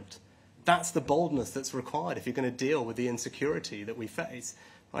deterrent. That's the boldness that's required if you're going to deal with the insecurity that we face.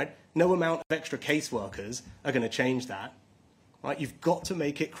 Right? No amount of extra caseworkers are going to change that. Right? You've got to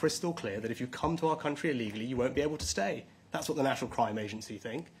make it crystal clear that if you come to our country illegally, you won't be able to stay. That's what the National Crime Agency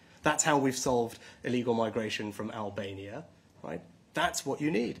think. That's how we've solved illegal migration from Albania. Right? That's what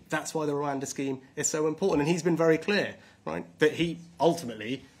you need. That's why the Rwanda scheme is so important. And he's been very clear, right, that he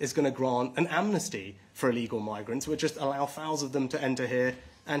ultimately is going to grant an amnesty for illegal migrants, which just allow thousands of them to enter here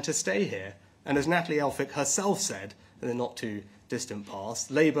and to stay here. And as Natalie Elphicke herself said in the not too distant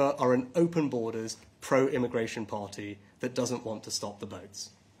past, Labour are an open borders, pro-immigration party that doesn't want to stop the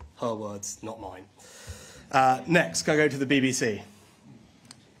boats. Her words, not mine. Next, can I go to the BBC?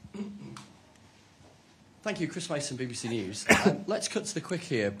 Thank you, Chris Mason, BBC News. Let's cut to the quick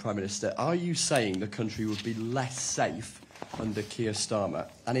here, Prime Minister. Are you saying the country would be less safe under Keir Starmer?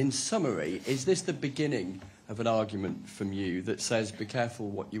 And in summary, is this the beginning of an argument from you that says, be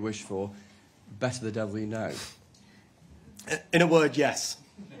careful what you wish for, better the devil you know? In a word, yes,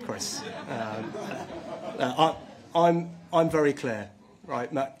 Chris. I'm very clear,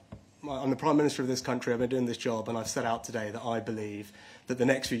 right? I'm the Prime Minister of this country. I've been doing this job, and I've set out today that I believe that the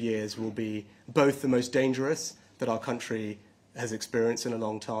next few years will be both the most dangerous that our country has experienced in a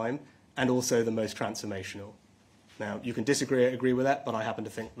long time, and also the most transformational. Now, you can disagree or agree with that, but I happen to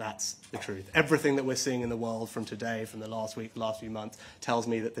think that's the truth. Everything that we're seeing in the world from today, from the last week, the last few months, tells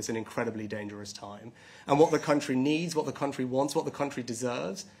me that there's an incredibly dangerous time. And what the country needs, what the country wants, what the country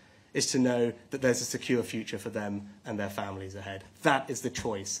deserves, is to know that there's a secure future for them and their families ahead. That is the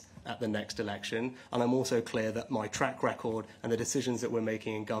choice at the next election. And I'm also clear that my track record and the decisions that we're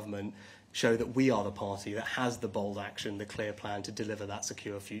making in government show that we are the party that has the bold action, the clear plan to deliver that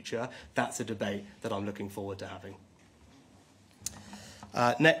secure future. That's a debate that I'm looking forward to having.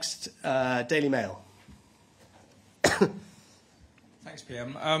 Next, Daily Mail. Thanks,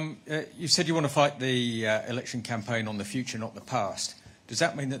 PM. You said you want to fight the election campaign on the future, not the past. Does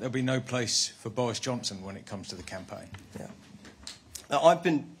that mean that there'll be no place for Boris Johnson when it comes to the campaign? Yeah. Now, I've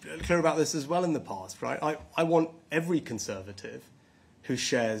been clear about this as well in the past, right? I want every Conservative who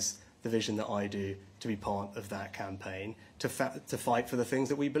shares the vision that I do to be part of that campaign, to fight for the things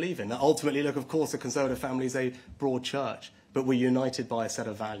that we believe in. Now, ultimately, look, of course, the Conservative family is a broad church, but we're united by a set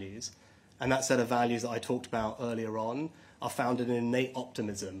of values. And that set of values that I talked about earlier on are founded in innate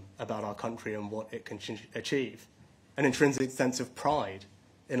optimism about our country and what it can achieve. An intrinsic sense of pride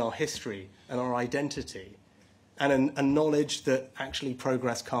in our history and our identity, and a knowledge that actually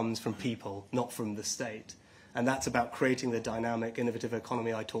progress comes from people, not from the state. And that's about creating the dynamic, innovative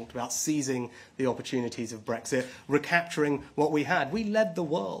economy I talked about, seizing the opportunities of Brexit, recapturing what we had. We led the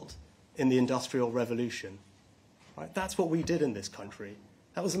world in the Industrial Revolution. Right? That's what we did in this country.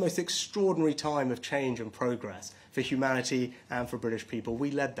 That was the most extraordinary time of change and progress for humanity and for British people. We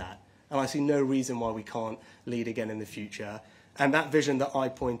led that. And I see no reason why we can't lead again in the future. And that vision that I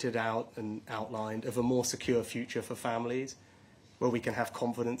pointed out and outlined of a more secure future for families, where we can have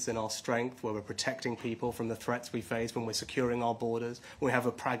confidence in our strength, where we're protecting people from the threats we face, when we're securing our borders, when we have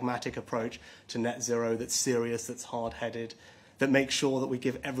a pragmatic approach to net zero that's serious, that's hard-headed, that makes sure that we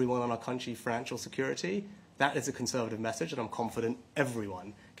give everyone in our country financial security. That is a Conservative message that I'm confident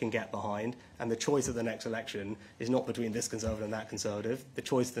everyone can get behind. And the choice of the next election is not between this Conservative and that Conservative. The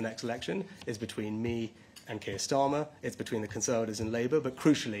choice of the next election is between me and Keir Starmer. It's between the Conservatives and Labour. But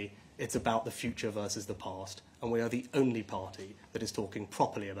crucially, it's about the future versus the past. And we are the only party that is talking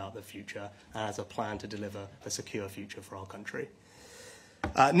properly about the future and has a plan to deliver a secure future for our country.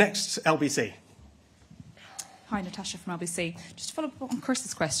 Next, LBC. Hi, Natasha from LBC. Just to follow up on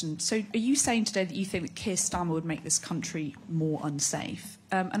Chris's question, so are you saying today that you think that Keir Starmer would make this country more unsafe?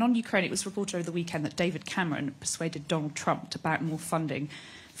 And on Ukraine, it was reported over the weekend that David Cameron persuaded Donald Trump to back more funding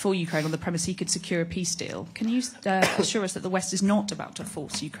for Ukraine on the premise he could secure a peace deal. Can you assure us that the West is not about to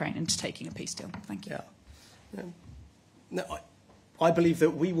force Ukraine into taking a peace deal? Thank you. Yeah. No, I believe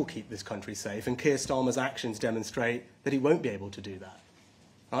that we will keep this country safe, and Keir Starmer's actions demonstrate that he won't be able to do that.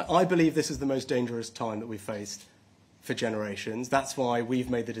 I believe this is the most dangerous time that we've faced for generations. That's why we've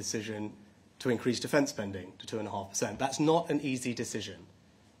made the decision to increase defence spending to 2.5%. That's not an easy decision.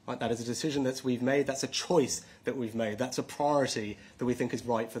 Right? That is a decision that we've made. That's a choice that we've made. That's a priority that we think is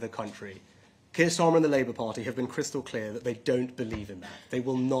right for the country. Keir Starmer and the Labour Party have been crystal clear that they don't believe in that. They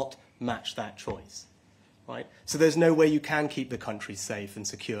will not match that choice. Right? So there's no way you can keep the country safe and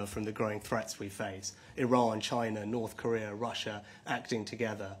secure from the growing threats we face. Iran, China, North Korea, Russia acting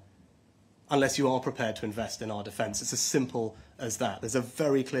together, unless you are prepared to invest in our defence. It's as simple as that. There's a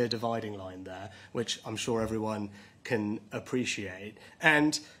very clear dividing line there, which I'm sure everyone can appreciate.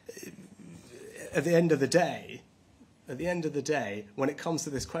 And at the end of the day, when it comes to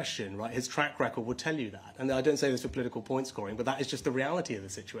this question, right, his track record would tell you that. And I don't say this for political point scoring, but that is just the reality of the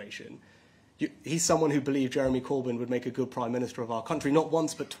situation. He's someone who believed Jeremy Corbyn would make a good Prime Minister of our country, not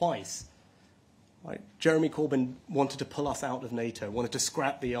once but twice. Right? Jeremy Corbyn wanted to pull us out of NATO, wanted to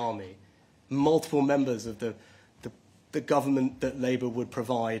scrap the army. Multiple members of the government that Labour would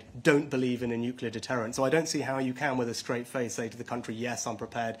provide don't believe in a nuclear deterrent. So I don't see how you can, with a straight face, say to the country, yes, I'm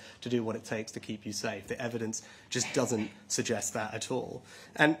prepared to do what it takes to keep you safe. The evidence just doesn't suggest that at all.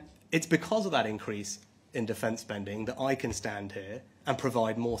 And it's because of that increase in defence spending that I can stand here and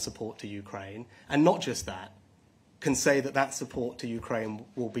provide more support to Ukraine. And not just that, can say that that support to Ukraine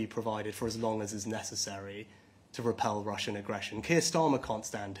will be provided for as long as is necessary to repel Russian aggression. Keir Starmer can't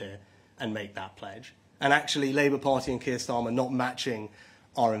stand here and make that pledge. And actually, Labour Party and Keir Starmer not matching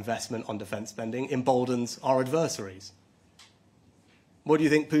our investment on defence spending emboldens our adversaries. What do you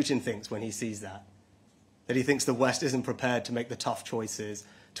think Putin thinks when he sees that? That he thinks the West isn't prepared to make the tough choices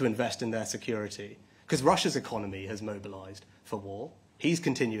to invest in their security? Because Russia's economy has mobilised for war. He's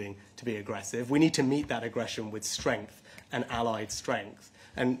continuing to be aggressive. We need to meet that aggression with strength and allied strength.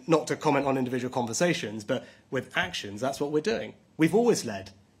 And not to comment on individual conversations, but with actions, that's what we're doing. We've always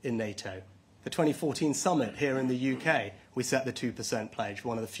led in NATO. The 2014 summit here in the UK, we set the 2% pledge,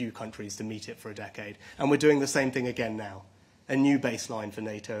 one of the few countries to meet it for a decade. And we're doing the same thing again now. A new baseline for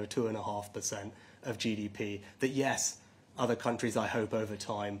NATO, 2.5% of GDP, that yes, other countries, I hope, over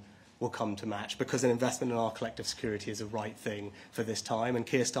time, will come to match, because an investment in our collective security is the right thing for this time. And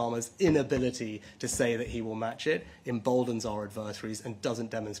Keir Starmer's inability to say that he will match it emboldens our adversaries and doesn't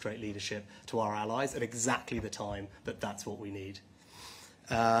demonstrate leadership to our allies at exactly the time that that's what we need.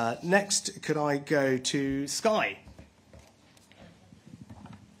 Next, could I go to Sky?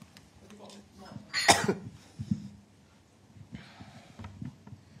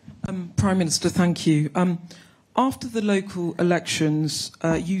 Prime Minister, thank you. After the local elections,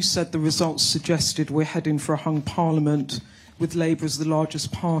 you said the results suggested we're heading for a hung parliament with Labour as the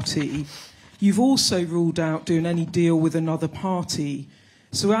largest party. You've also ruled out doing any deal with another party.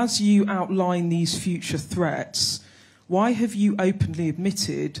 So as you outline these future threats, why have you openly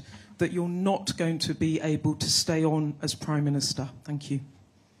admitted that you're not going to be able to stay on as Prime Minister? Thank you.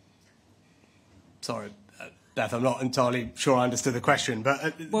 Sorry, Beth, I'm not entirely sure I understood the question,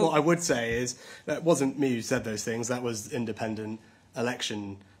 but what I would say is that it wasn't me who said those things. That was independent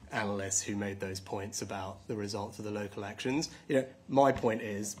election analysts who made those points about the results of the local elections. You know, my point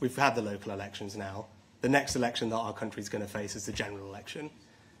is we've had the local elections now. The next election that our country is going to face is the general election.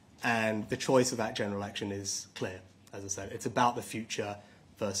 And the choice of that general election is clear. As I said, it's about the future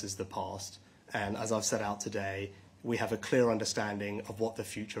versus the past. And as I've set out today, we have a clear understanding of what the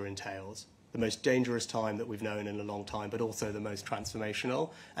future entails. The most dangerous time that we've known in a long time, but also the most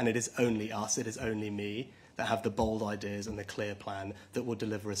transformational. And it is only us, it is only me, that have the bold ideas and the clear plan that will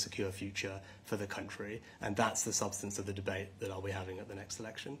deliver a secure future for the country. And that's the substance of the debate that I'll be having at the next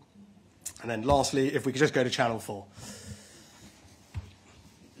election. And then lastly, if we could just go to Channel 4.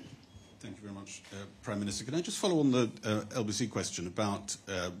 Thank you very much, Prime Minister. Can I just follow on the LBC question about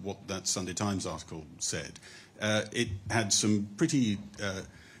what that Sunday Times article said? It had some pretty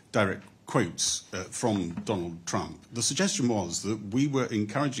direct quotes from Donald Trump. The suggestion was that we were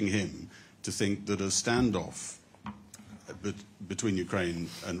encouraging him to think that a standoff between Ukraine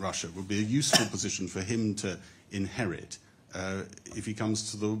and Russia would be a useful position for him to inherit if he comes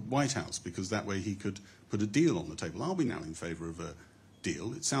to the White House, because that way he could put a deal on the table. Are we now in favour of a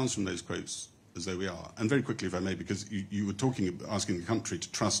deal? It sounds from those quotes as though we are. And very quickly, if I may, because you were asking the country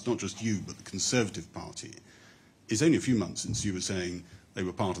to trust not just you, but the Conservative Party. It's only a few months since you were saying they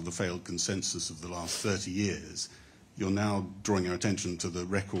were part of the failed consensus of the last 30 years. You're now drawing our attention to the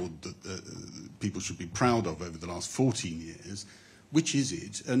record that people should be proud of over the last 14 years. Which is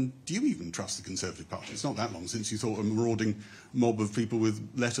it? And do you even trust the Conservative Party? It's not that long since you thought a marauding mob of people with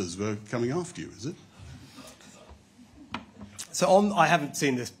letters were coming after you, is it? So I haven't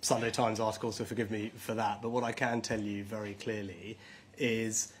seen this Sunday Times article, so forgive me for that. But what I can tell you very clearly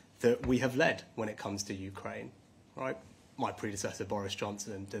is that we have led when it comes to Ukraine, right? My predecessor, Boris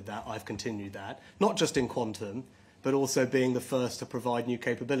Johnson, did that. I've continued that, not just in quantum, but also being the first to provide new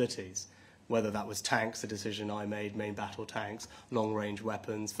capabilities. whether that was tanks, a decision I made, main battle tanks, long-range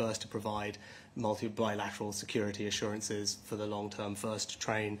weapons, first to provide bilateral security assurances for the long term, first to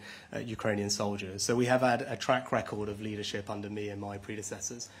train Ukrainian soldiers. So we have had a track record of leadership under me and my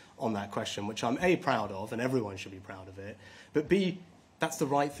predecessors on that question, which I'm A, proud of, and everyone should be proud of it, but B, that's the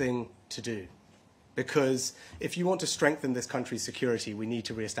right thing to do. Because if you want to strengthen this country's security, we need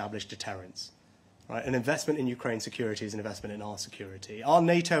to re-establish deterrence. Right? An investment in Ukraine's security is an investment in our security. Our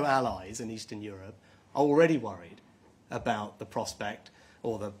NATO allies in Eastern Europe are already worried about the prospect,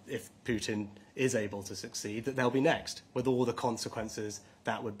 or if Putin is able to succeed, that they'll be next, with all the consequences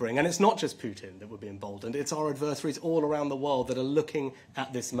that would bring. And it's not just Putin that would be emboldened, it's our adversaries all around the world that are looking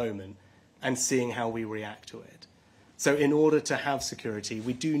at this moment and seeing how we react to it. So in order to have security,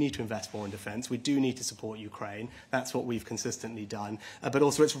 we do need to invest more in defence. We do need to support Ukraine. That's what we've consistently done. But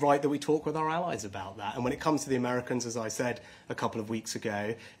also it's right that we talk with our allies about that. And when it comes to the Americans, as I said a couple of weeks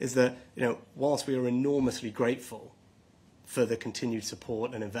ago, is that, whilst we are enormously grateful for the continued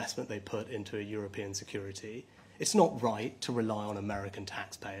support and investment they put into a European security, it's not right to rely on American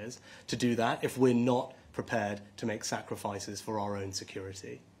taxpayers to do that if we're not prepared to make sacrifices for our own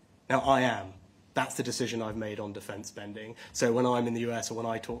security. Now, I am. That's the decision I've made on defence spending. So when I'm in the US or when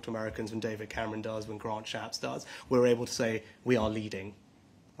I talk to Americans, when David Cameron does, when Grant Shapps does, we're able to say we are leading.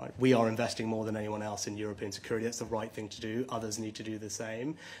 Right? We are investing more than anyone else in European security. That's the right thing to do. Others need to do the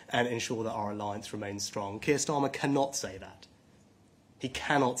same and ensure that our alliance remains strong. Keir Starmer cannot say that. He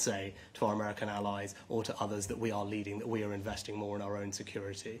cannot say to our American allies or to others that we are leading, that we are investing more in our own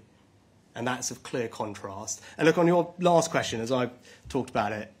security. And that's a clear contrast. And look, on your last question, as I talked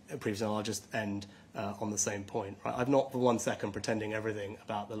about it previously, I'll just end on the same point. Right? I'm not for 1 second pretending everything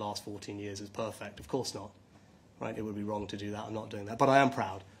about the last 14 years is perfect. Of course not. Right? It would be wrong to do that. I'm not doing that. But I am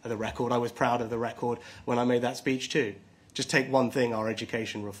proud of the record. I was proud of the record when I made that speech too. Just take one thing, our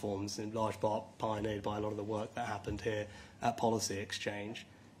education reforms, in large part pioneered by a lot of the work that happened here at Policy Exchange.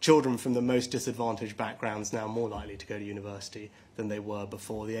 Children from the most disadvantaged backgrounds now more likely to go to university than they were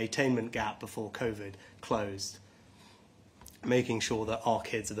before. The attainment gap before COVID closed. Making sure that our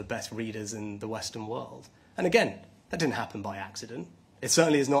kids are the best readers in the Western world. And again, that didn't happen by accident. It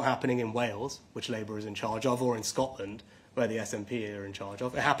certainly is not happening in Wales, which Labour is in charge of, or in Scotland, where the SNP are in charge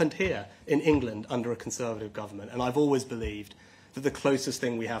of. It happened here, in England, under a Conservative government. And I've always believed that the closest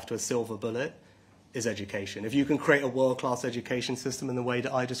thing we have to a silver bullet is education. If you can create a world-class education system in the way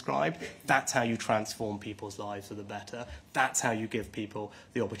that I described, that's how you transform people's lives for the better. That's how you give people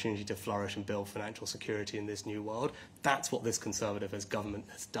the opportunity to flourish and build financial security in this new world. That's what this Conservative government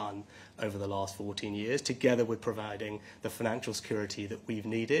has done over the last 14 years, together with providing the financial security that we've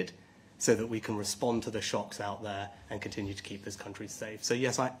needed so that we can respond to the shocks out there and continue to keep this country safe. So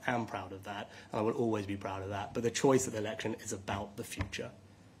yes, I am proud of that, and I will always be proud of that. But the choice of the election is about the future.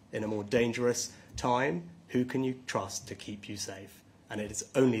 In a more dangerous time, who can you trust to keep you safe? And it is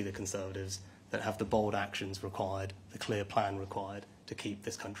only the Conservatives that have the bold actions required, the clear plan required to keep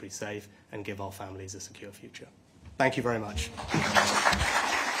this country safe and give our families a secure future. Thank you very much.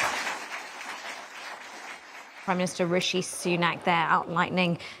 Prime Minister Rishi Sunak there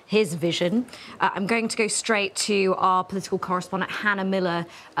outlining his vision. I'm going to go straight to our political correspondent Hannah Miller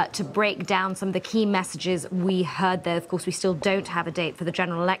to break down some of the key messages we heard there. Of course, we still don't have a date for the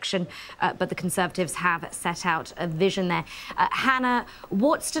general election, but the Conservatives have set out a vision there. Hannah,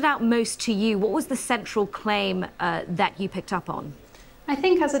 what stood out most to you? What was the central claim that you picked up on? I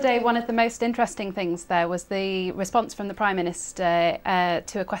think as a day, one of the most interesting things there was the response from the Prime Minister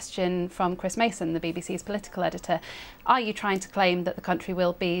to a question from Chris Mason, the BBC's political editor. Are you trying to claim that the country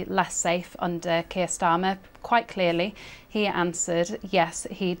will be less safe under Keir Starmer? Quite clearly, he answered, yes,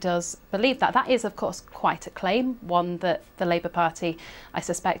 he does believe that. That is, of course, quite a claim, one that the Labour Party, I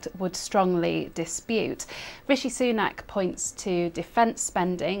suspect, would strongly dispute. Rishi Sunak points to defence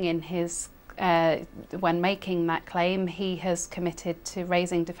spending in his when making that claim. He has committed to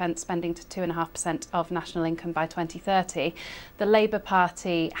raising defence spending to 2.5% of national income by 2030. The Labour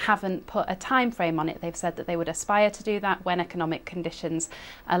Party haven't put a time frame on it. They've said that they would aspire to do that when economic conditions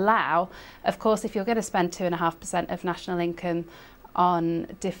allow. Of course, if you're going to spend 2.5% of national income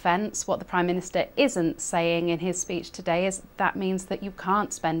on defence, what the Prime Minister isn't saying in his speech today is that means that you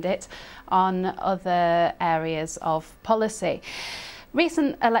can't spend it on other areas of policy.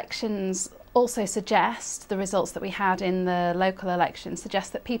 Recent elections also suggest, the results that we had in the local elections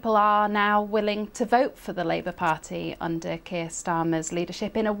suggest that people are now willing to vote for the Labour Party under Keir Starmer's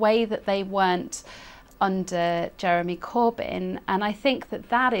leadership in a way that they weren't under Jeremy Corbyn. And I think that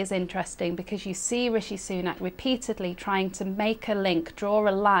that is interesting because you see Rishi Sunak repeatedly trying to make a link, draw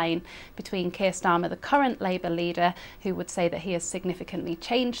a line between Keir Starmer, the current Labour leader, who would say that he has significantly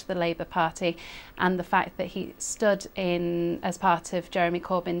changed the Labour Party, and the fact that he stood in as part of Jeremy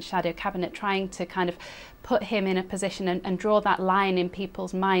Corbyn's shadow cabinet, trying to kind of put him in a position and draw that line in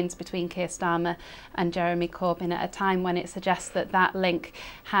people's minds between Keir Starmer and Jeremy Corbyn at a time when it suggests that that link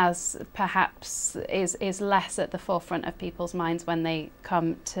has perhaps is less at the forefront of people's minds when they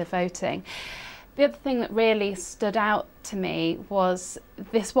come to voting. The other thing that really stood out to me was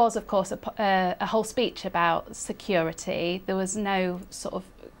this was, of course, a whole speech about security. There was no sort of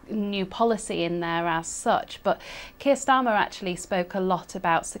new policy in there as such, but Keir Starmer actually spoke a lot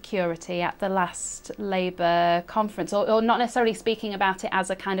about security at the last Labour conference, or not necessarily speaking about it as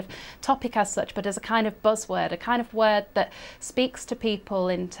a kind of topic as such, but as a kind of buzzword, a kind of word that speaks to people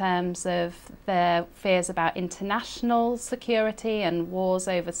in terms of their fears about international security and wars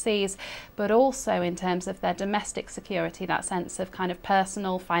overseas, but also in terms of their domestic security, that sense of kind of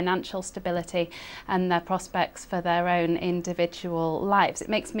personal financial stability and their prospects for their own individual lives. It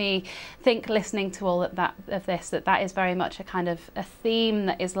makes me think, listening to all of this, that is very much a kind of a theme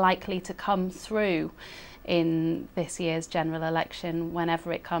that is likely to come through in this year's general election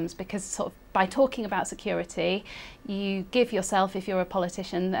whenever it comes, because sort of by talking about security you give yourself, if you're a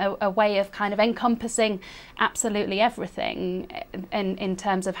politician, a way of kind of encompassing absolutely everything in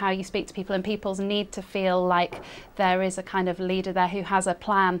terms of how you speak to people, and people's need to feel like there is a kind of leader there who has a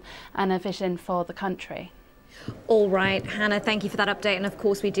plan and a vision for the country. All right, Hannah, thank you for that update. And of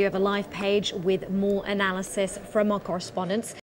course, we do have a live page with more analysis from our correspondents.